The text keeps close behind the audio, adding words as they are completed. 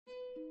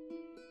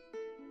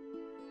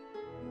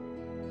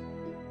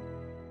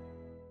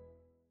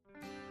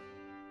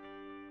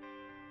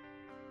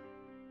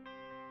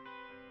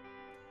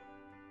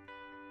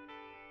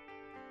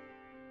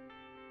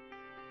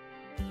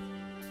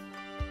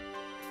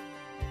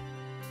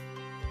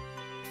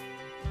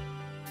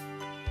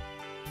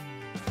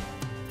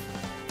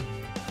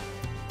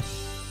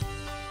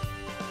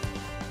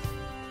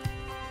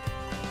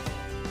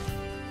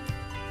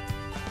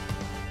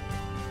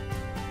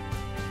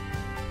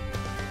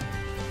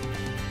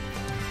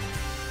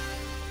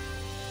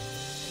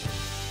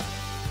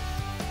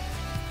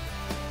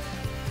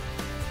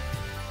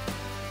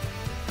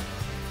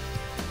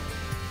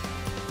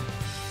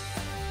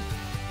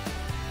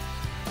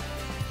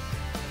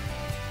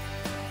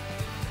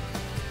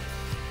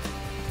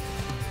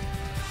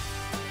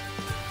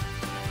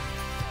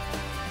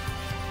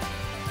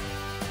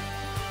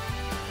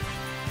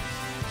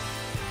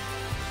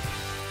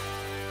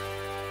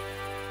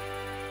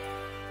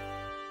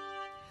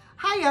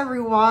Hi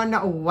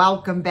everyone,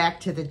 welcome back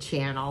to the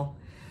channel.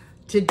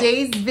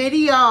 Today's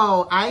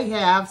video, I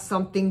have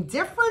something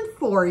different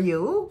for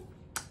you.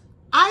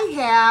 I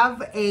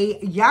have a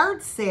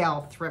yard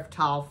sale thrift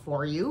haul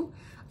for you.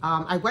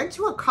 I went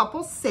to a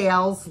couple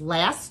sales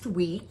last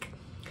week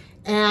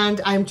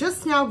and I'm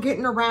just now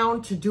getting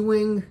around to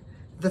doing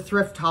the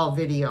thrift haul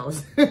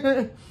videos.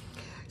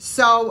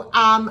 So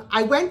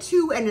I went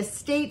to an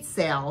estate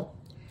sale,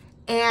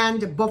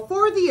 and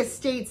before the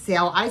estate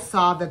sale, I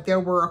saw that there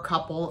were a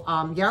couple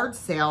yard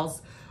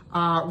sales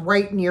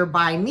right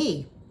nearby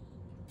me.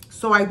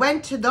 So I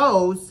went to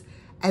those,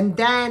 and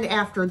then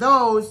after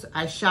those,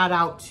 I shot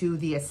out to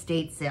the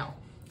estate sale.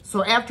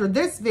 So after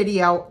this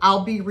video,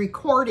 I'll be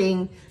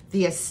recording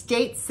the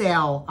estate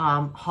sale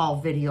haul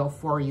video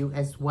for you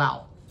as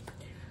well.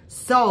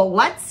 So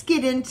let's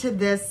get into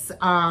this,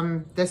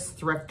 this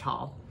thrift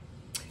haul.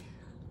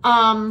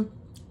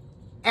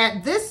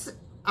 At this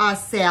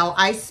sale,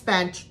 I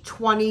spent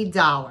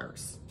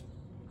 $20,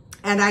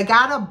 and I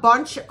got a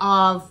bunch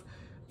of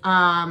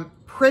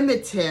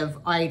primitive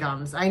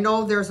items. I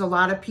know there's a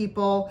lot of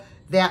people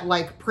that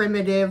like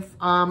primitive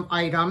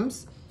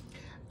items.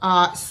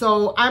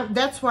 So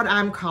that's what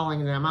I'm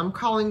calling them. I'm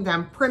calling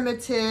them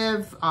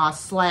primitive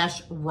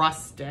slash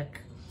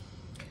rustic.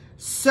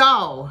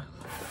 So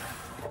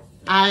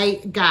I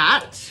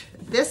got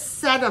this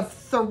set of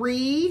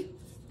 3.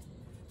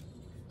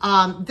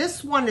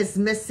 This one is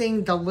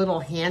missing the little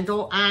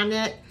handle on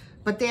it,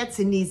 but that's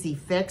an easy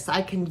fix.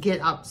 I can get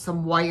up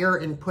some wire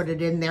and put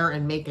it in there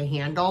and make a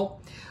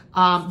handle.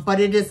 But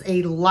it is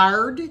a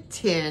lard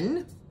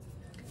tin.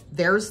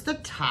 There's the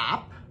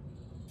top.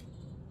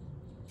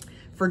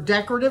 For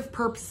decorative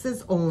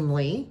purposes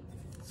only.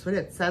 That's what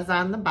it says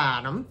on the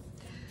bottom.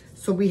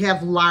 So we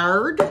have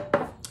lard.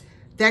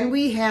 Then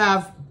we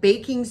have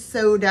baking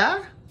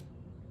soda.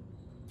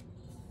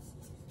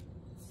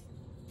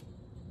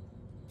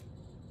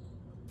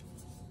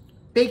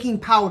 Baking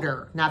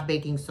powder, not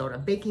baking soda,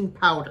 baking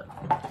powder.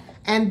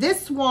 And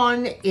this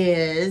one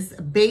is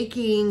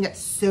baking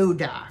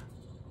soda.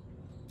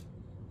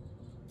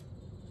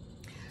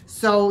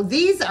 So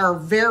these are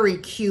very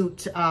cute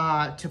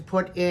to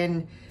put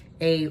in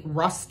a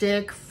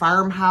rustic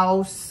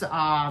farmhouse,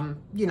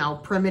 you know,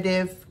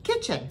 primitive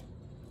kitchen.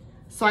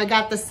 So I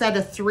got the set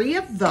of 3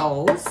 of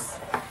those.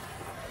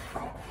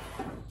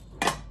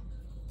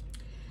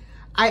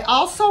 I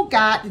also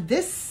got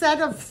this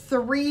set of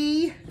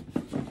 3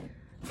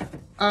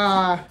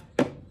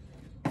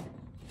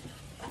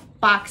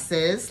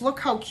 boxes. Look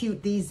how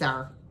cute these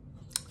are.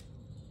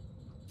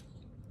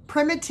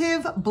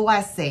 Primitive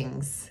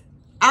blessings.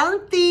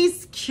 Aren't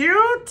these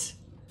cute?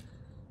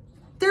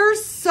 They're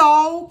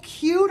so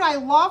cute. I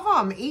love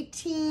them.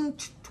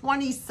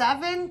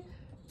 1827.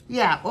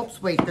 Yeah,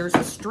 oops, wait, there's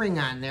a string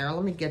on there.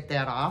 Let me get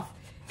that off.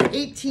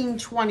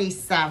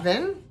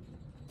 1827.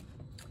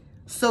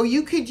 So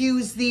you could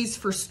use these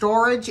for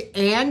storage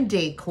and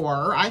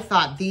decor. I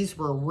thought these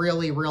were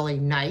really, really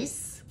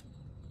nice.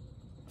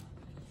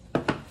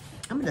 I'm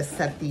going to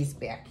set these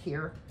back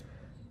here.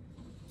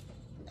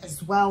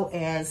 As well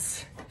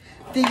as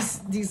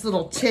these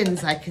little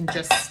tins I can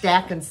just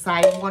stack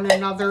inside one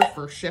another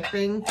for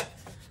shipping.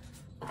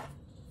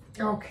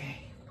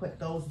 Okay, put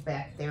those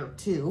back there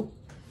too.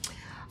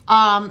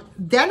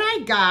 Then I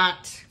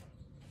got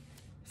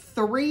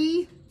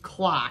 3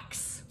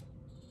 clocks.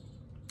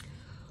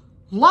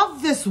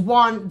 Love this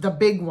one, the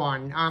big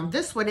one.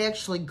 This would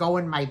actually go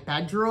in my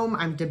bedroom.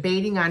 I'm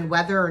debating on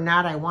whether or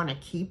not I want to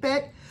keep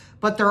it,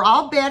 but they're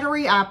all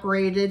battery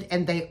operated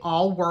and they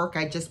all work.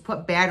 I just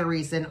put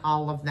batteries in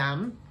all of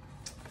them.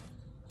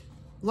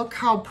 Look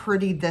how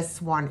pretty this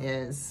one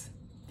is.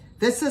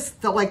 This is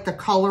like the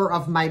color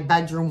of my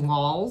bedroom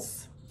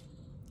walls.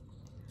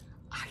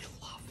 I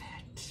love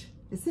it.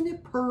 Isn't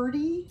it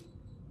pretty?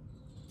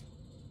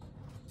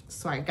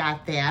 So I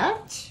got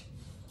that.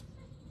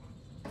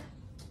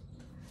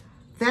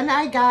 Then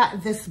I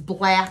got this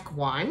black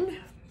one.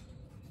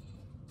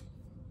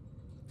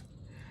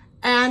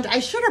 And I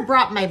should have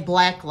brought my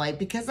black light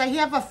because I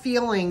have a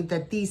feeling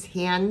that these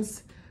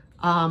hands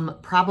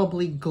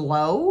probably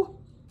glow.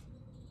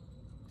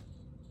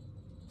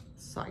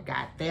 So I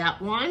got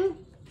that one.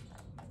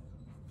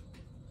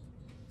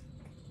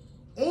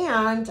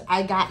 And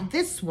I got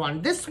this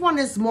one. This one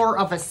is more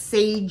of a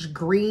sage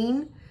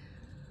green,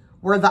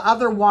 where the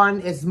other one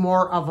is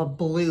more of a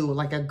blue,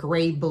 like a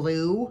gray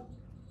blue.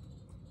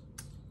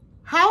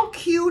 How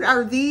cute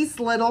are these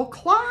little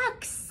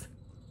clocks?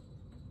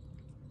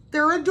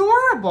 They're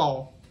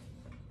adorable.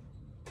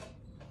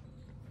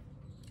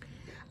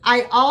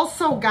 I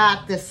also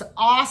got this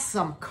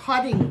awesome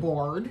cutting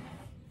board.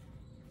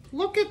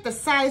 Look at the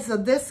size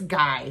of this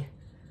guy.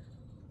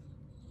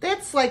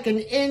 That's like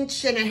 1.5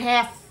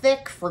 inches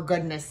thick, for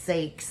goodness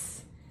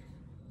sakes.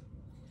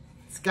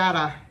 It's got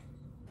a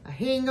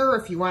hanger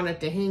if you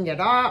wanted to hang it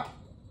up.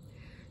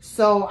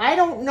 So I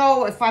don't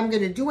know if I'm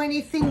going to do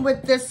anything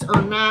with this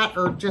or not,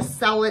 or just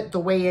sell it the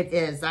way it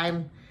is.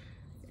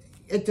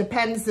 It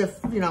depends if,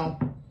 you know,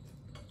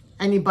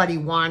 anybody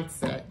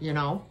wants it, you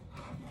know.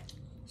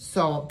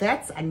 So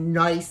that's a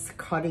nice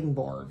cutting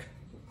board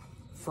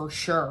for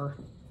sure.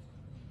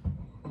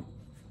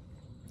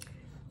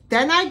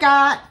 Then I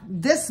got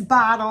this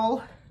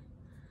bottle.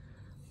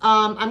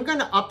 I'm going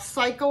to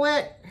upcycle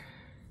it.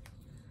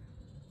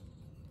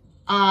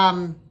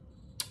 I'm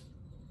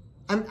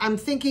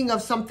thinking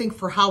of something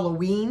for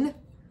Halloween.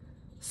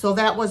 So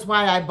that was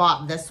why I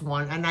bought this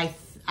one. And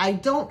I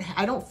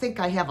don't think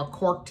I have a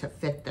cork to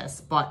fit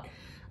this, but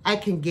I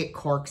can get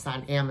corks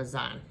on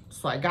Amazon.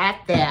 So I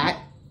got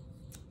that.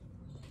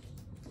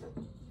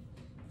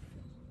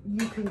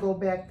 You can go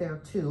back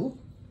there too.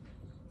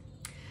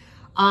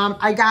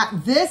 I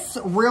got this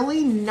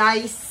really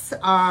nice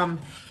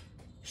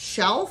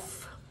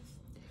shelf.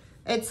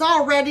 It's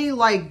already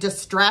like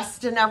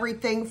distressed and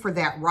everything for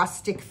that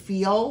rustic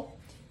feel.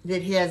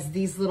 It has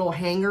these little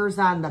hangers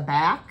on the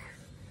back.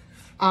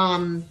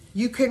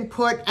 You can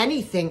put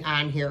anything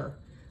on here.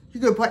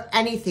 You could put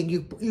anything.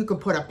 You could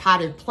put a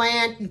potted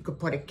plant. You could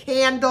put a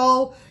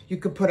candle. You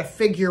could put a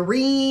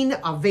figurine,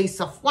 a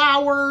vase of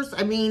flowers.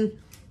 I mean,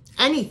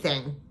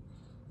 anything.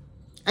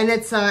 And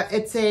it's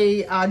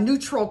a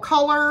neutral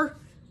color,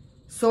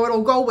 so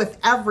it'll go with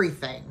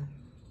everything.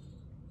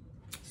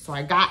 So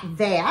I got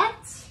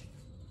that.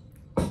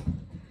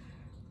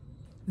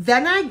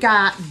 Then I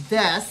got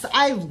this.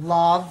 I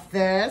love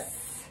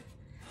this.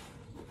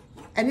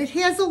 And it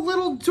has a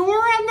little door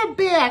on the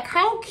back.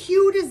 How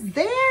cute is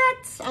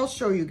that? I'll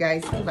show you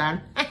guys. Hold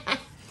on.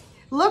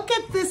 Look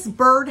at this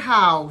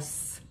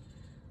birdhouse.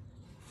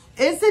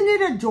 Isn't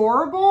it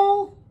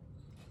adorable?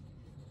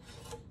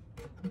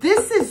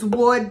 This is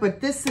wood, but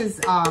this is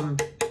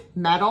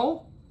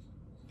metal.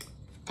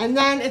 And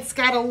then it's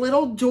got a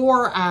little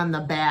door on the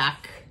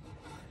back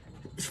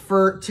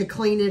to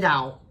clean it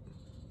out.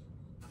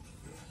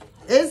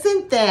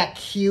 Isn't that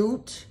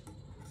cute?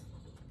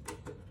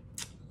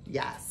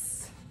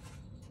 Yes.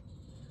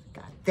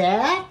 Got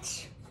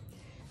that.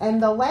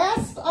 And the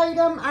last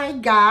item I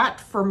got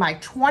for my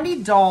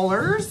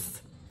 $20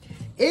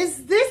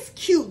 is this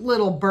cute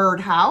little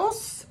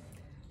birdhouse.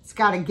 It's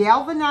got a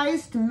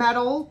galvanized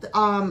metal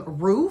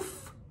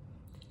roof.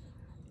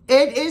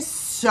 It is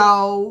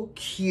so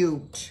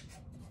cute.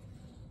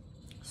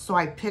 So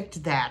I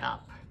picked that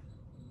up.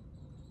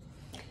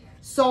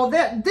 So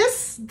that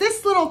this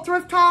little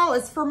thrift haul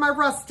is for my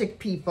rustic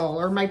people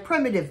or my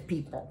primitive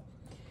people.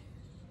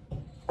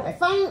 I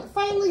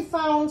finally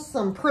found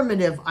some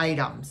primitive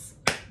items.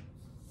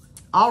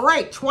 All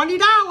right,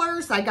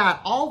 $20. I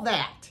got all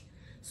that.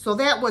 So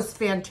that was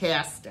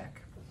fantastic.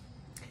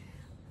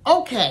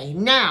 Okay,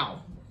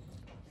 now,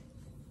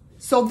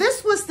 so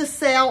this was the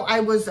sale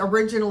I was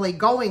originally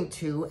going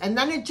to, and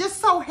then it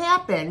just so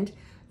happened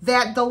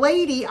that the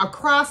lady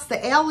across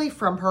the alley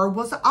from her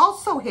was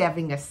also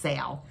having a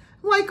sale.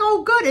 I'm like,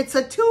 oh good, it's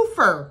a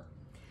twofer.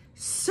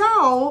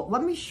 So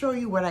let me show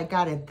you what I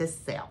got at this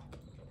sale.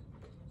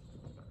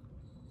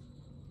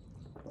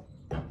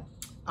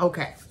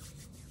 Okay.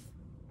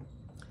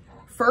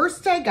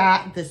 First, I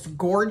got this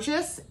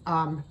gorgeous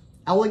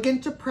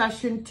Elegant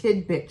Depression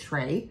tidbit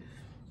tray.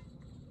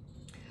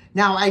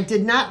 Now, I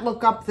did not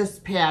look up this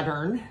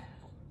pattern,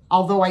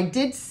 although I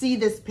did see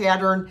this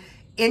pattern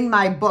in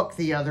my book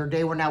the other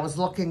day when I was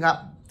looking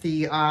up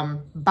the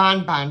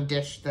bonbon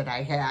dish that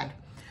I had.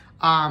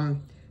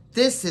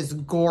 This is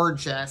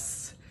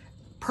gorgeous.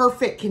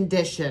 Perfect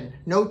condition.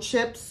 No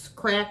chips,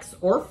 cracks,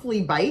 or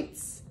flea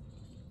bites.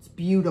 It's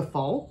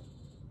beautiful.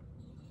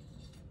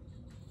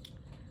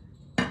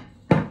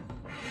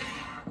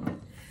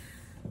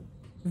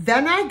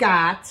 Then I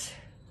got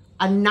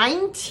a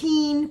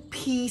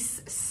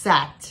 19-piece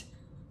set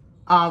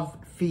of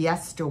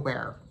Fiesta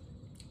ware.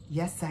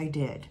 Yes, I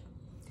did.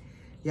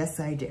 Yes,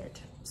 I did.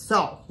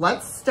 So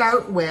let's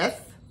start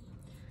with,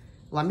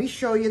 let me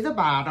show you the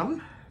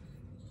bottom.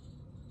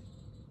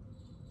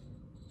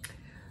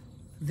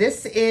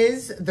 This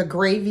is the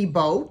Gravy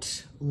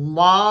Boat.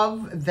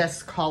 Love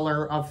this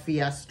color of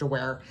Fiesta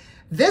ware.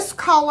 This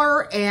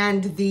color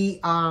and the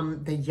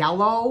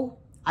yellow,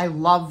 I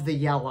love the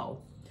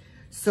yellow.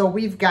 So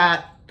we've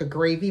got the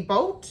Gravy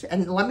Boat,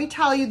 and let me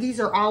tell you, these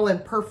are all in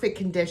perfect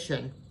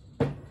condition.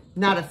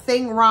 Not a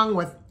thing wrong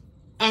with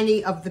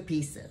any of the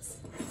pieces.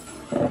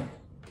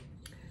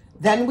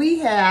 Then we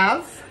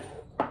have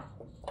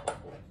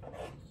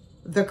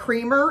the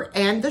creamer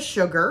and the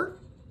sugar.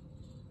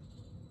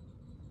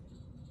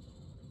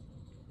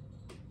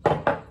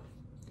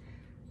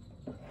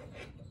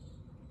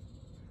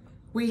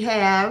 We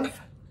have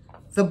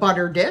the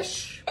butter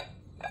dish.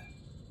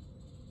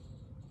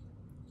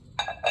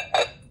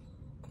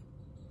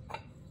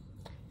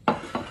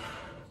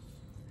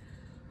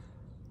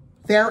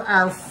 There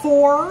are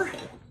 4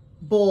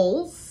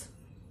 bowls.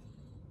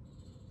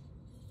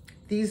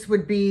 These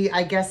would be,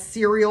 I guess,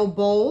 cereal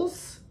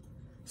bowls,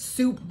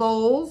 soup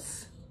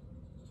bowls.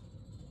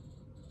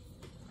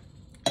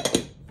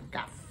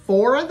 Got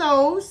 4 of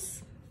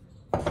those.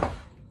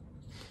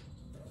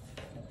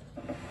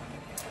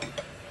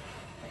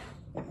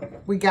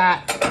 We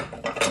got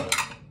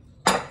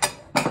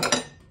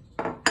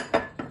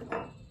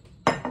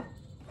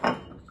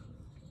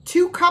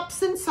two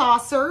cups and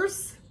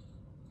saucers.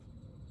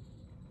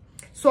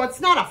 So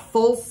it's not a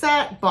full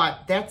set,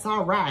 but that's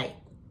all right.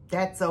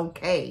 That's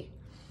okay.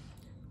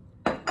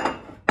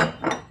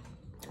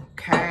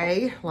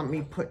 Okay, let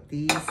me put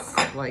these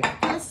like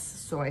this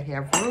so I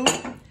have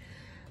room.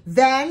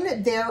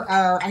 Then there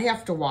are, I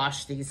have to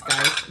wash these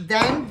guys.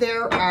 Then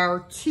there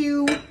are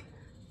 2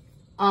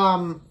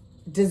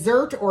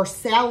 dessert or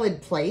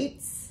salad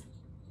plates.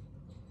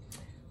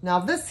 Now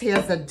this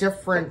has a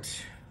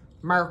different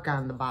mark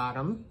on the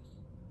bottom.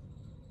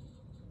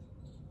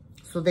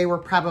 So they were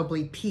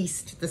probably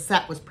pieced, the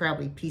set was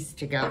probably pieced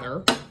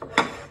together.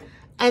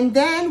 And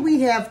then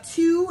we have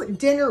 2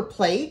 dinner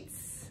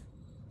plates.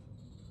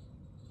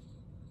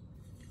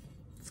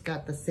 It's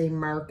got the same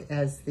mark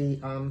as the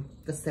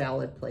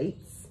salad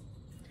plates.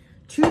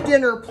 2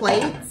 dinner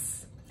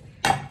plates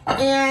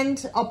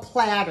and a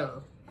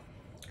platter.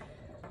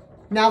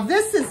 Now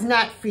this is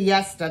not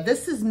Fiesta.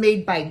 This is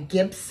made by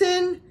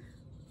Gibson,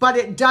 but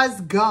it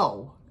does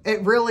go.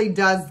 It really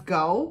does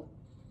go.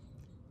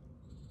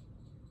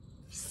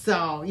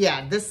 So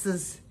yeah, this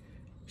is,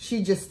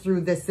 she just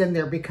threw this in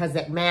there because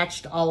it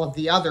matched all of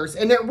the others.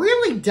 And it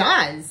really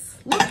does.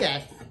 Look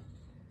at it.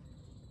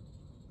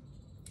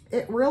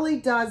 It really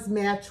does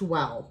match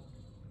well.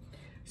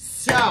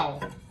 So,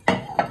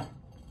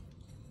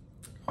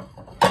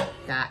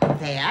 got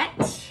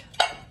that.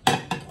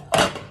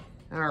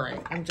 All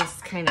right, I'm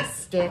just kind of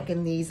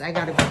stacking these. I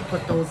gotta go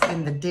put those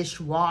in the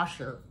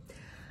dishwasher.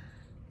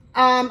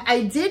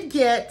 I did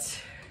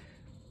get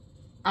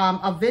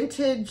a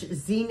vintage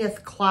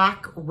Zenith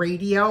clock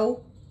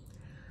radio.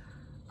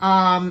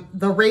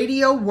 The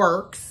radio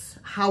works.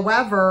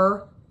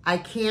 However, I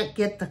can't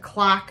get the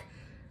clock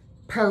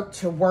part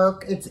to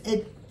work.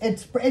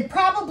 It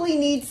probably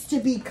needs to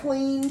be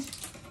cleaned.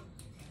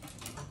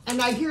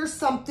 And I hear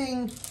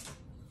something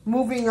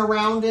moving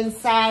around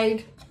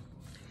inside.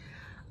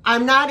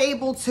 I'm not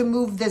able to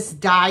move this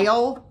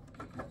dial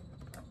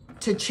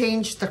to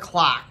change the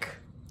clock.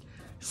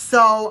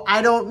 So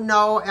I don't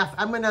know if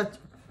I'm going to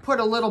put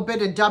a little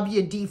bit of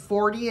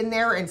WD-40 in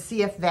there and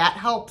see if that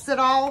helps at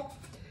all.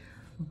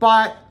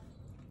 But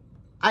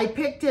I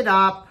picked it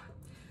up.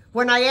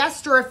 When I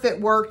asked her if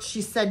it worked,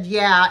 she said,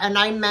 yeah. And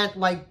I meant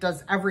like,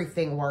 does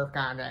everything work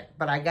on it?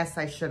 But I guess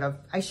I should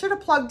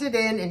have plugged it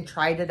in and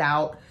tried it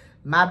out.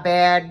 My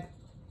bad,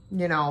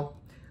 you know,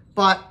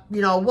 but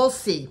you know, we'll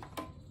see.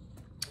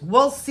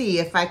 We'll see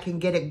if I can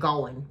get it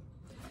going.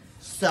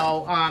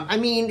 So, I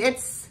mean,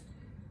 it's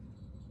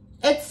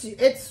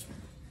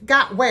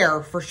got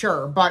wear for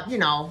sure, but you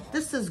know,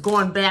 this is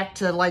going back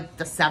to like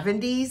the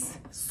 70s,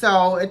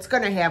 so it's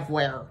going to have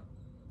wear.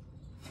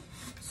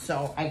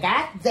 So I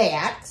got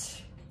that,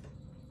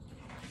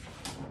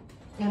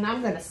 and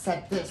I'm going to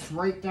set this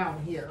right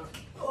down here.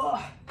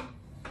 Ugh.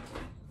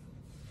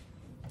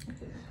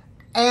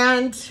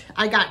 And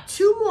I got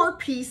 2 more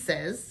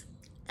pieces,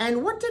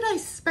 and what did I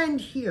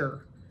spend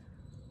here?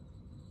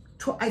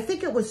 I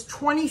think it was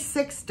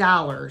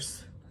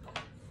 $26.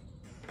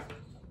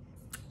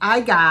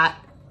 I got,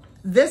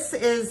 this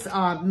is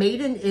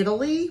made in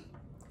Italy.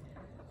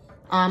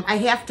 I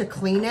have to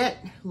clean it.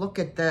 Look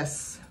at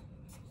this.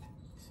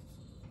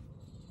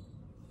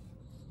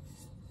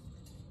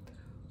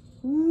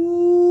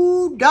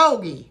 Ooh,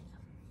 doggy.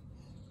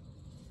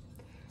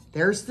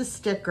 There's the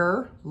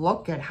sticker.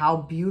 Look at how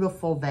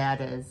beautiful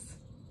that is.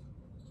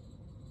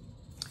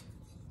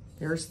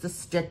 There's the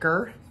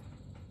sticker.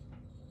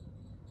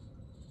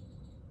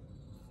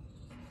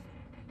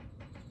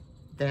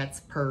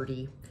 That's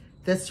pretty.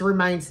 This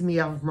reminds me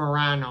of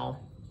Murano.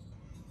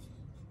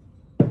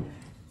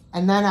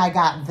 And then I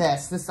got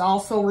this. This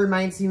also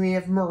reminds me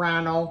of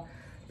Murano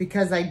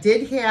because I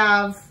did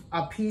have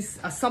a piece,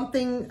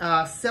 something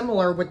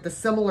similar with the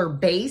similar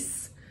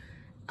base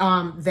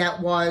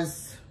that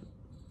was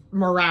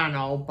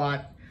Murano,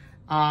 but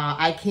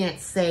I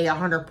can't say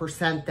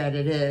 100% that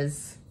it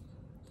is.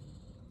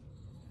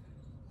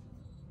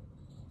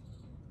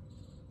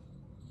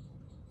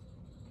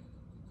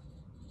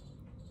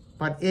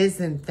 But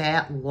isn't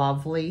that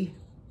lovely?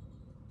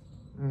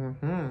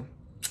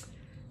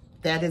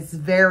 That is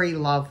very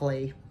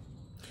lovely.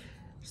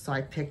 So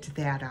I picked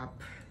that up.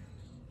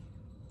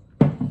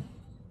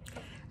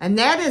 And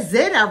that is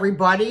it,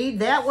 everybody.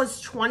 That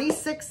was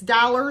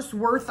 $26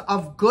 worth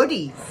of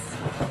goodies.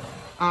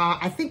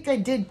 I think I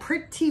did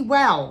pretty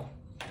well.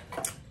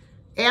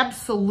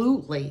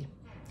 Absolutely.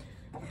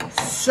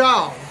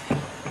 So,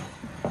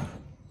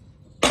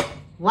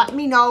 let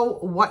me know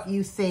what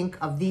you think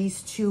of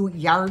these 2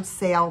 yard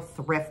sale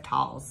thrift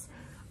hauls.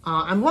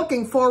 I'm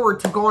looking forward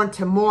to going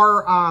to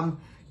more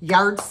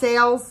yard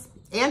sales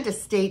and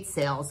estate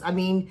sales. I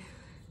mean,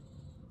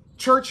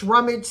 church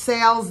rummage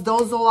sales,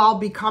 those will all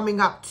be coming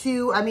up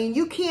too. I mean,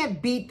 you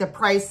can't beat the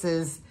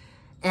prices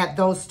at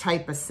those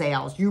type of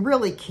sales. You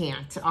really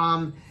can't.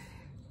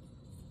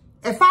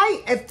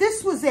 If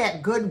this was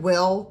at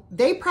Goodwill,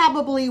 they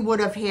probably would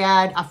have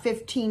had a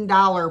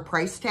 $15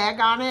 price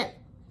tag on it.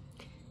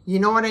 You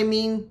know what I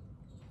mean?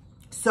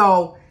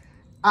 So,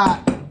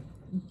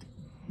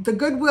 the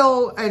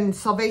Goodwill and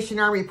Salvation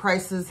Army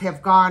prices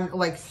have gone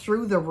like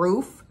through the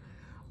roof.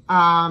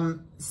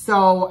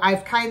 So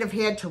I've kind of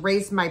had to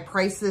raise my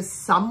prices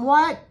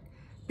somewhat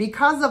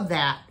because of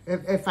that,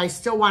 if I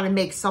still want to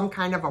make some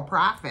kind of a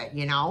profit,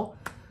 you know.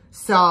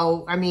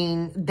 So, I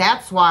mean,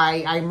 that's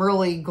why I'm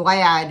really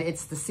glad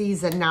it's the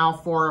season now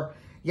for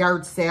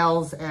yard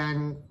sales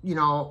and, you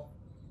know,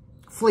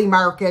 flea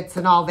markets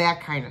and all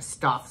that kind of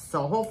stuff.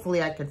 So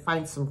hopefully I can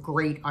find some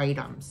great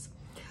items.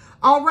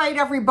 All right,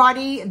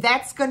 everybody,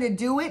 that's going to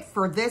do it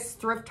for this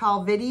thrift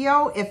haul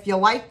video. If you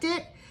liked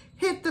it,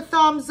 hit the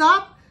thumbs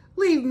up,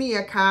 leave me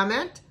a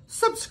comment,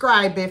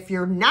 subscribe if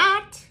you're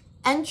not,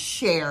 and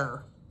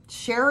share.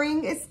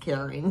 Sharing is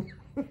caring.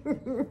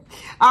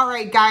 All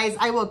right, guys,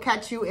 I will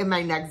catch you in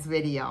my next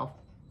video.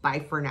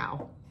 Bye for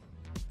now.